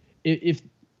 if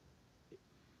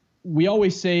we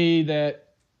always say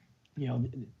that,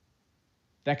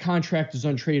 that contract is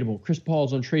untradeable. Chris Paul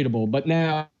is untradeable. But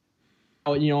now,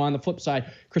 on the flip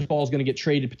side, Chris Paul is going to get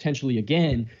traded potentially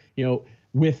again.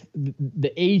 With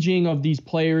the aging of these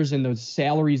players and the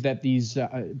salaries that these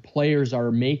players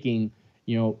are making,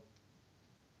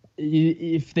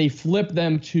 if they flip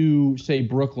them to, say,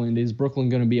 Brooklyn, is Brooklyn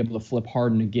going to be able to flip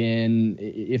Harden again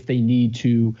if they need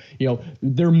to?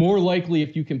 They're more likely,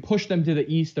 if you can push them to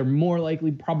the East, they're more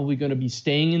likely probably going to be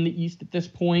staying in the East at this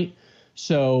point.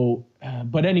 So,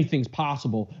 but anything's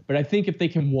possible. But I think if they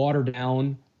can water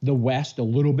down the West a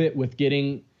little bit with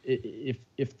getting,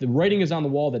 if the writing is on the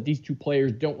wall that these two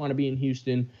players don't want to be in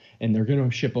Houston and they're going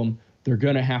to ship them, they're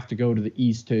going to have to go to the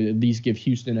East to at least give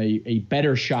Houston a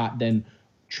better shot than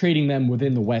trading them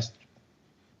within the West.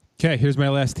 Okay, here's my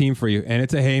last team for you, and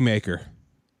it's a haymaker.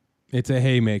 And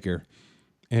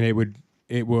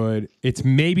it's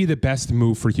maybe the best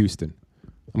move for Houston.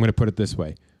 I'm going to put it this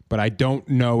way. But I don't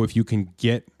know if you can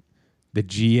get the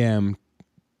GM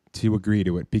to agree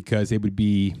to it because it would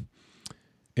be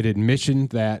an admission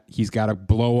that he's got to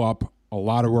blow up a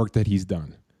lot of work that he's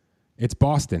done. It's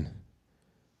Boston.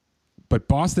 But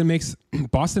Boston makes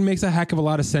a heck of a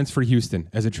lot of sense for Houston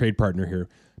as a trade partner here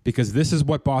because this is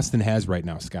what Boston has right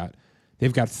now, Scott.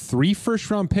 They've got 3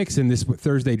 first-round picks in this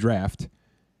Thursday draft,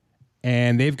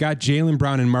 and they've got Jaylen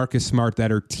Brown and Marcus Smart that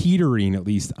are teetering at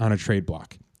least on a trade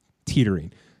block.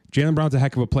 Teetering. Jaylen Brown's a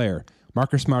heck of a player.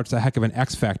 Marcus Smart's a heck of an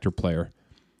X-factor player.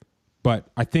 But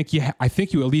I think you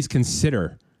at least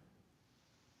consider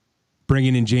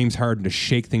bringing in James Harden to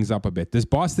shake things up a bit. Does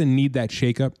Boston need that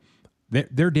shakeup?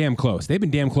 They're damn close. They've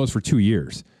been damn close for 2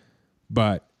 years.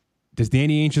 But does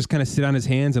Danny Ainge just kind of sit on his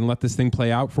hands and let this thing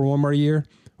play out for one more year?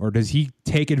 Or does he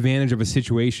take advantage of a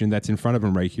situation that's in front of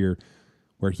him right here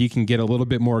where he can get a little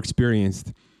bit more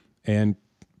experienced and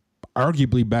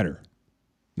arguably better?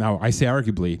 Now, I say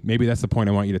arguably. Maybe that's the point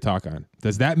I want you to talk on.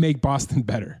 Does that make Boston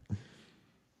better?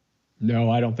 No,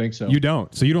 I don't think so. You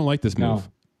don't. So you don't like this move?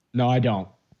 No, I don't.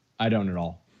 I don't at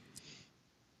all.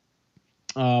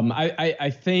 I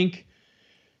think,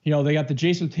 they got the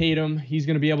Jason Tatum. He's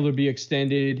going to be able to be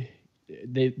extended.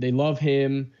 They love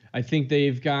him. I think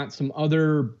they've got some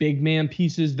other big man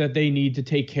pieces that they need to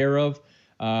take care of.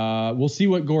 We'll see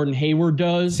what Gordon Hayward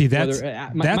does. See, that's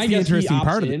the interesting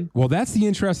part of it. Well, that's the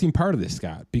interesting part of this,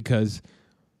 Scott, because,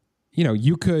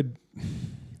 you could,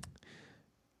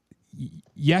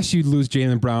 yes, you'd lose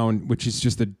Jaylen Brown, which is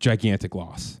just a gigantic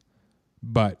loss,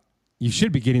 but you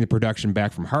should be getting the production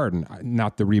back from Harden,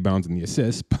 not the rebounds and the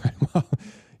assists. But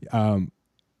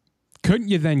couldn't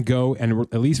you then go and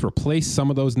at least replace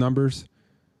some of those numbers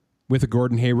with a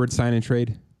Gordon Hayward sign and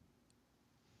trade?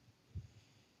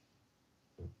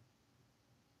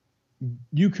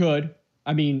 You could.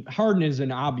 I mean, Harden is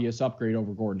an obvious upgrade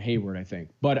over Gordon Hayward, I think.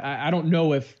 But I don't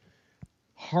know if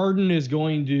Harden is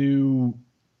going to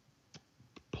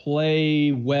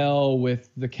play well with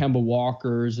the Kemba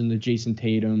Walkers and the Jason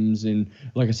Tatums, and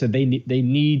like I said, they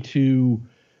need to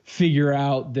figure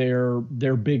out their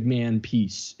big man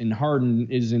piece, and Harden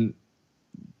isn't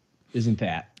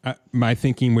that. My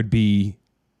thinking would be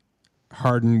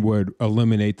Harden would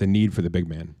eliminate the need for the big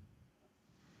man.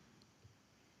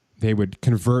 They would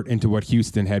convert into what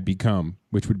Houston had become,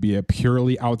 which would be a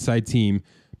purely outside team.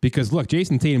 Because look,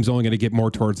 Jason Tatum's only going to get more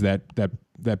towards that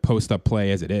post up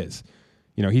play as it is.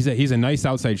 You know, he's a nice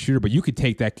outside shooter, but you could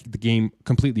take the game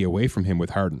completely away from him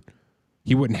with Harden.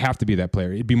 He wouldn't have to be that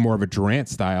player. It'd be more of a Durant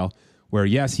style where,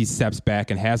 yes, he steps back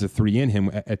and has a three in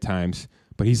him at times,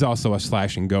 but he's also a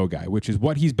slash and go guy, which is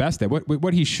what he's best at,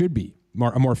 what he should be,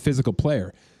 a more physical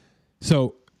player.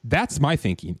 So that's my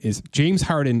thinking is James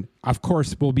Harden, of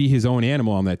course, will be his own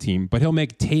animal on that team, but he'll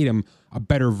make Tatum a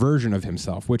better version of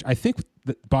himself, which I think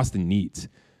that Boston needs.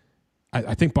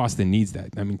 I think Boston needs that.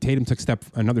 I mean, Tatum took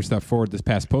another step forward this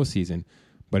past postseason,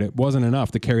 but it wasn't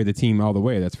enough to carry the team all the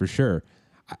way, that's for sure.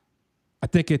 I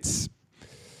think it's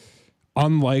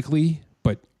unlikely,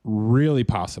 but really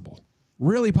possible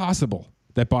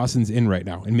that Boston's in right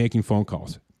now and making phone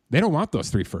calls. They don't want those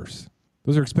 3 firsts.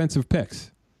 Those are expensive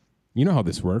picks. You know how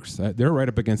this works. They're right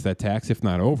up against that tax, if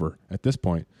not over at this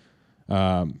point.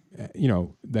 That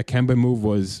Kemba move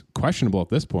was questionable at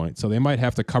this point, so they might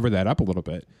have to cover that up a little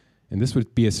bit. And this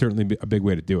would be certainly a big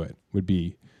way to do it. Would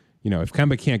be, if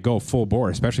Kemba can't go full bore,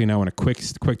 especially now in a quick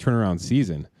turnaround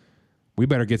season, we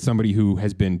better get somebody who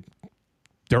has been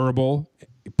durable,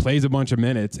 plays a bunch of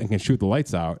minutes, and can shoot the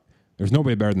lights out. There's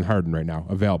nobody better than Harden right now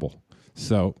available.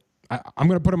 So I'm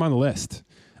going to put him on the list.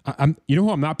 You know who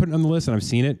I'm not putting on the list, and I've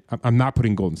seen it? I'm not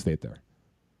putting Golden State there.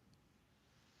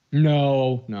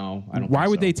 No, I don't. Why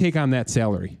would they take on that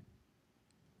salary?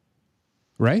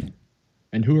 Right?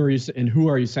 And who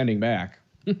are you sending back?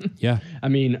 Yeah. I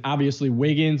mean, obviously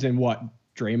Wiggins and what?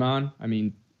 Draymond? I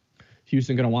mean,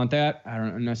 Houston going to want that? I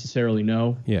don't necessarily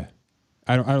know. Yeah.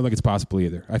 I don't think it's possible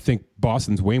either. I think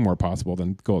Boston's way more possible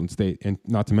than Golden State, and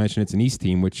not to mention it's an East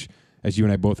team, which, as you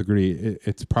and I both agree,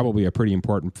 it's probably a pretty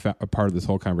important part of this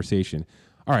whole conversation.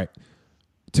 All right.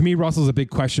 To me, Russell's a big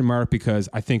question mark because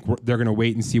I think they're going to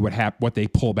wait and see what they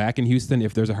pull back in Houston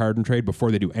if there's a Harden trade before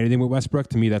they do anything with Westbrook.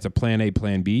 To me, that's a plan A,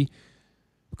 plan B.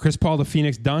 Chris Paul to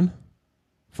Phoenix done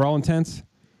for all intents?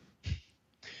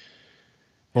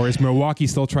 Or is Milwaukee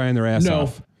still trying their ass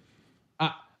off?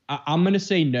 I'm going to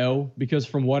say no, because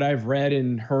from what I've read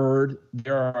and heard,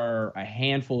 there are a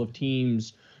handful of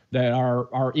teams that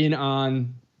are in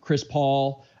on Chris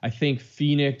Paul. I think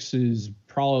Phoenix is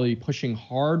probably pushing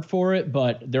hard for it,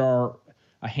 but there are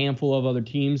a handful of other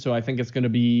teams. So I think it's going to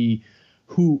be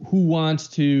who wants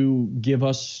to give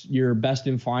us your best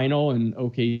in final, and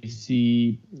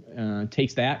OKC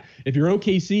takes that. If you're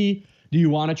OKC, do you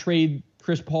want to trade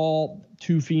Chris Paul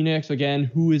to Phoenix? Again,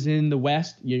 who is in the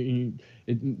West?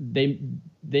 They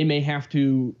may have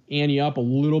to ante up a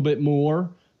little bit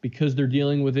more because they're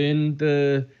dealing within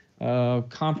the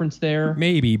conference there.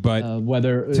 Maybe, but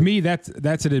to me, that's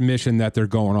an admission that they're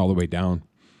going all the way down.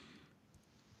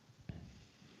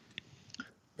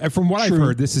 And from what I've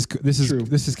heard, this is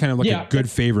kind of like a good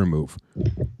favor move.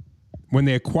 When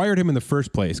they acquired him in the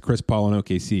first place, Chris Paul and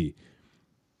OKC,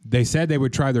 they said they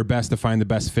would try their best to find the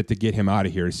best fit to get him out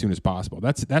of here as soon as possible.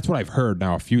 That's what I've heard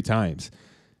now a few times.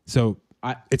 So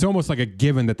it's almost like a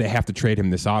given that they have to trade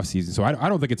him this offseason. So I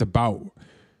don't think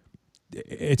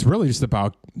it's really just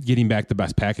about getting back the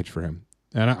best package for him.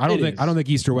 And I don't think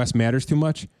East or West matters too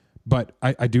much, but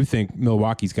I do think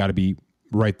Milwaukee's got to be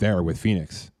right there with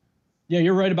Phoenix. Yeah,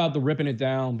 you're right about the ripping it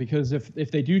down, because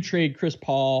if they do trade Chris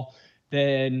Paul,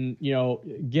 then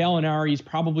Gallinari's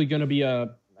probably going to be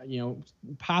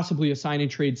possibly a sign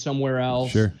and trade somewhere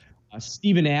else. Sure.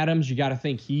 Steven Adams, you got to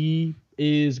think he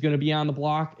is going to be on the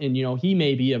block, and he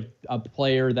may be a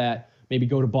player that maybe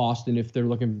go to Boston if they're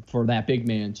looking for that big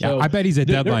man. So I bet he's a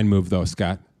deadline move though,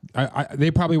 Scott.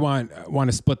 They probably want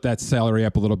to split that salary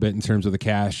up a little bit in terms of the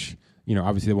cash.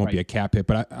 Obviously there won't be a cap hit,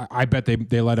 but I bet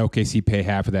they let OKC pay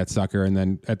half of that sucker, and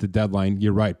then at the deadline,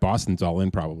 you're right, Boston's all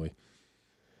in probably.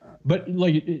 But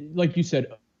like you said,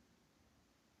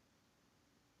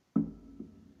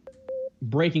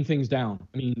 breaking things down.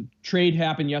 I mean, trade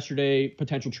happened yesterday,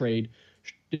 potential trade.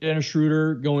 Dennis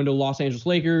Schroeder going to Los Angeles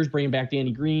Lakers, bringing back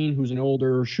Danny Green, who's an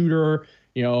older shooter.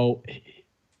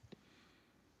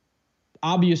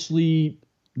 Obviously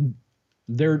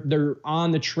they're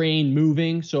on the train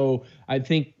moving. So I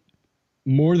think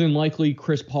more than likely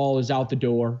Chris Paul is out the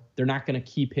door. They're not going to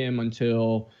keep him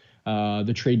until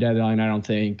the trade deadline, I don't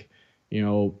think.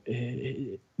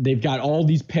 They've got all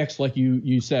these picks, like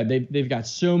you said. They've got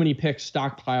so many picks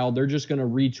stockpiled. They're just going to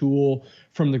retool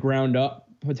from the ground up.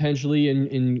 potentially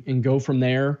and go from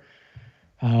there.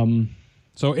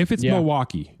 So if it's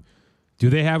Milwaukee, do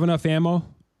they have enough ammo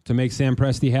to make Sam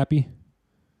Presti happy?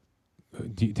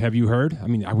 Have you heard? I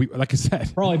mean, like I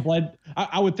said, probably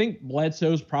I would think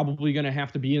Bledsoe's probably going to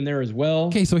have to be in there as well.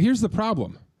 Okay, so here's the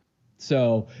problem.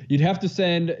 So you'd have to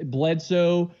send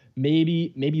Bledsoe,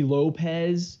 maybe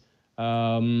Lopez.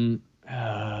 If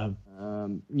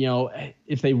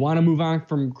they want to move on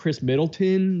from Chris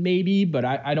Middleton, maybe, but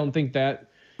I don't think that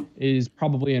is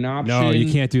probably an option. No,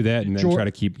 you can't do that and then try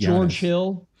to keep Giannis. George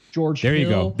Hill. There you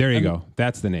go. There you go.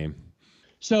 That's the name.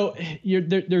 So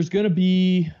there's going to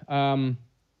be they're going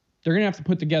to have to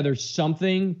put together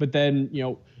something, but then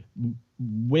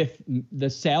with the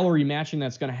salary matching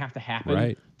that's going to have to happen,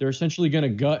 right. They're essentially going to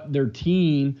gut their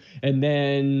team, and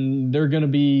then they're going to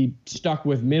be stuck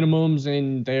with minimums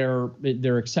and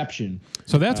their exception.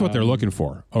 So that's what they're looking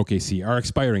for. OKC are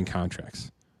expiring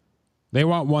contracts. They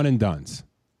want one and dones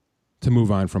to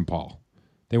move on from Paul.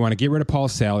 They want to get rid of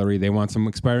Paul's salary. They want some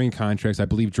expiring contracts. I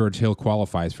believe George Hill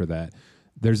qualifies for that.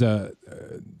 There's a,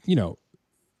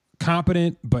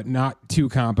 competent but not too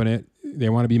competent. They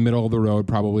want to be middle of the road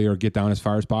probably, or get down as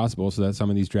far as possible, so that some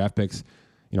of these draft picks,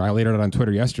 I laid it out on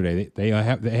Twitter yesterday. They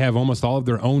have almost all of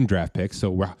their own draft picks,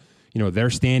 so their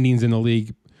standings in the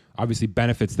league obviously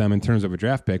benefits them in terms of a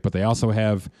draft pick, but they also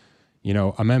have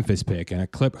a Memphis pick and a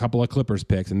couple of Clippers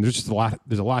picks, and there's a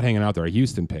lot hanging out there, a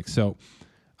Houston pick. So,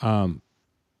 they're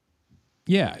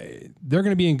going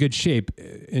to be in good shape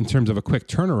in terms of a quick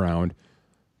turnaround,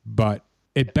 but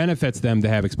it benefits them to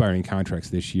have expiring contracts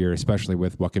this year, especially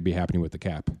with what could be happening with the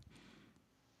cap.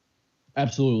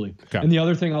 Absolutely. Okay. And the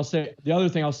other thing I'll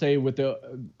say with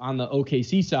on the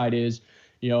OKC side is,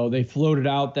 they floated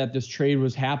out that this trade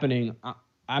was happening.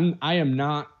 I am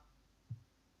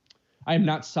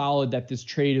not solid that this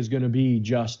trade is going to be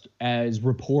just as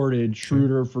reported,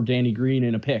 Schroeder for Danny Green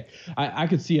and a pick. I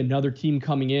could see another team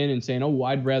coming in and saying, oh,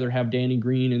 I'd rather have Danny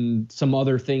Green and some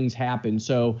other things happen.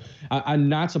 So I'm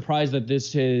not surprised that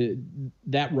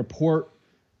that report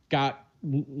got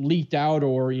leaked out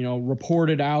or,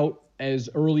 reported out as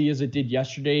early as it did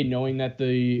yesterday, knowing that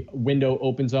the window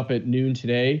opens up at noon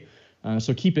today.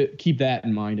 So keep that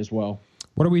in mind as well.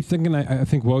 What are we thinking? I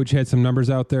think Woj had some numbers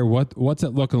out there. What's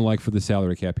it looking like for the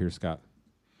salary cap here, Scott?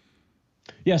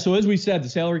 Yeah, so as we said, the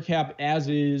salary cap as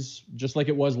is, just like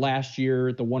it was last year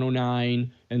at the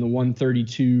 109 and the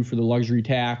 132 for the luxury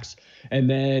tax. And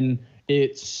then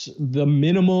it's the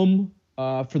minimum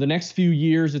for the next few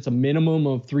years. It's a minimum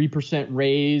of 3%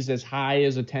 raise, as high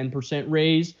as a 10%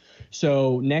 raise.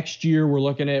 So next year we're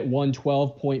looking at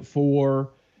 112.4.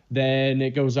 Then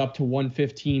it goes up to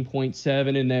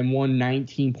 115.7 and then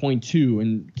 119.2.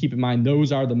 And keep in mind,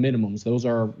 those are the minimums. Those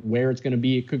are where it's going to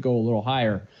be. It could go a little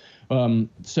higher.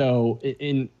 So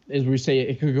as we say,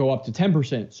 it could go up to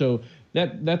 10%. So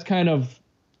that's kind of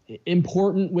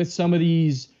important with some of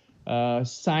these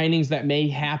signings that may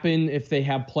happen if they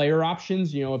have player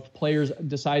options. If players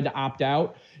decide to opt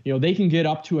out, they can get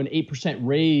up to an 8%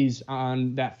 raise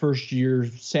on that first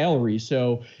year's salary.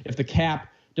 So if the cap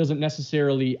doesn't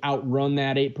necessarily outrun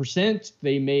that 8%,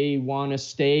 they may want to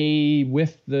stay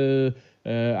with the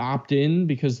opt-in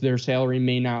because their salary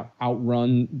may not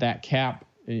outrun that cap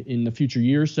in the future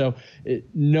years. So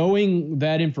knowing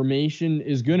that information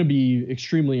is going to be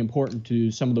extremely important to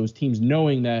some of those teams,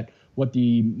 knowing that what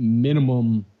the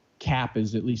minimum cap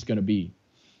is at least going to be.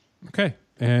 Okay.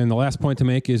 And the last point to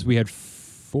make is we had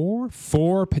four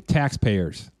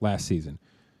taxpayers last season.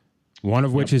 One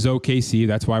of which is OKC.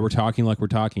 That's why we're talking like we're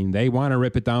talking. They want to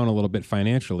rip it down a little bit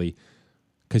financially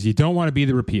because you don't want to be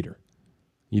the repeater.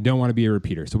 You don't want to be a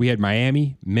repeater. So we had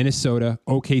Miami, Minnesota,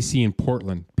 OKC, and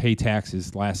Portland pay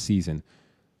taxes last season.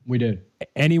 We did.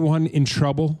 Anyone in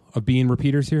trouble of being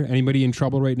repeaters here? Anybody in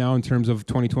trouble right now in terms of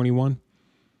 2021?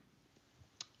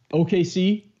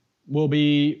 OKC will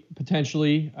be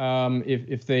potentially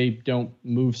if they don't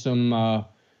move some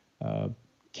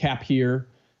cap here.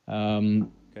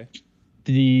 Okay.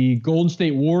 The Golden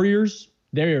State Warriors,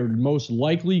 they're most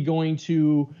likely going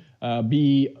to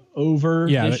be over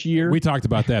this year. We talked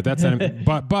about that. That's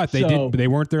but they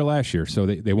weren't there last year, so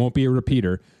they won't be a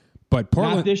repeater. But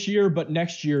Portland, not this year, but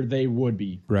next year they would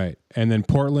be. Right. And then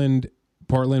Portland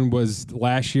was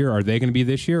last year. Are they going to be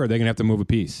this year, or are they going to have to move a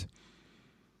piece?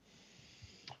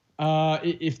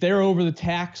 If they're over the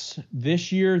tax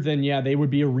this year, then yeah, they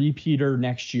would be a repeater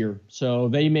next year. So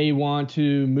they may want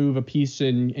to move a piece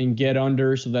and get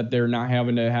under so that they're not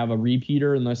having to have a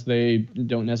repeater unless they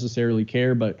don't necessarily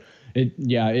care. But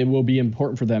it will be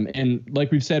important for them. And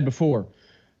like we've said before,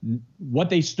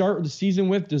 what they start the season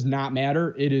with does not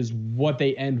matter. It is what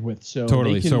they end with. So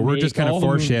totally. So we're just kind of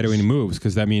foreshadowing moves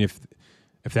because I mean, if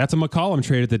if that's a McCollum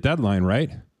trade at the deadline,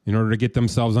 right? In order to get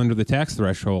themselves under the tax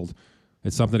threshold,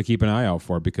 it's something to keep an eye out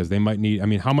for because they might need. I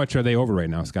mean, how much are they over right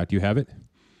now, Scott? Do you have it?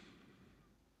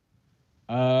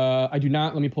 I do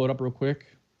not. Let me pull it up real quick.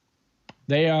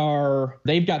 They've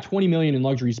got $20 million in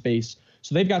luxury space,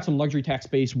 so they've got some luxury tax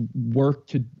space work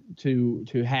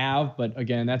to have. But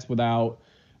again, that's without.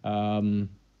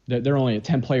 They're only at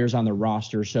 10 players on their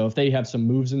roster, so if they have some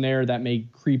moves in there, that may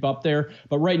creep up there.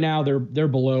 But right now, they're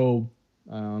below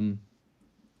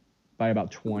by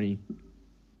about 20.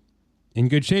 In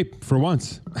good shape for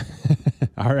once.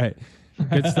 All right.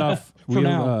 Good stuff.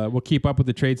 We'll keep up with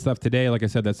the trade stuff today. Like I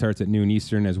said, that starts at noon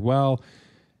Eastern as well.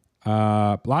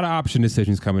 A lot of option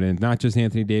decisions coming in, not just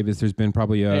Anthony Davis. There's been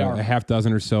probably a half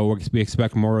dozen or so. We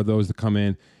expect more of those to come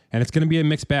in. And it's going to be a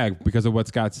mixed bag because of what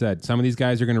Scott said. Some of these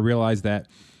guys are going to realize that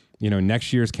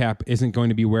next year's cap isn't going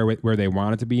to be where they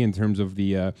want it to be in terms of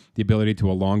the ability to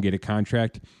elongate a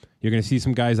contract. You're going to see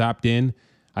some guys opt in.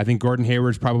 I think Gordon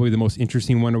Hayward's probably the most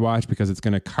interesting one to watch because it's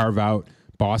going to carve out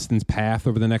Boston's path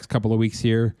over the next couple of weeks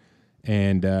here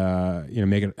and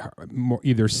make it more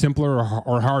either simpler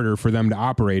or harder for them to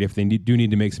operate if they do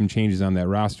need to make some changes on that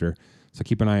roster. So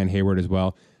keep an eye on Hayward as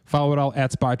well. Follow it all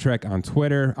at SpotTrack on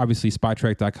Twitter. Obviously,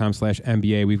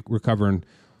 SpotTrack.com/NBA. We're covering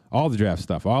all the draft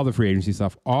stuff, all the free agency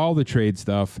stuff, all the trade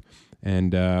stuff,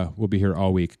 and we'll be here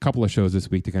all week. A couple of shows this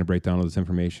week to kind of break down all this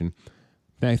information.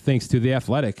 Thanks to The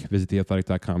Athletic. Visit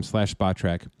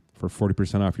theathletic.com/SpotTrack for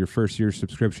 40% off your first year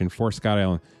subscription for Scott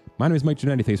Allen. My name is Mike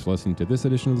Giannetti. Thanks for listening to this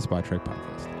edition of the Spot Track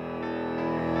Podcast.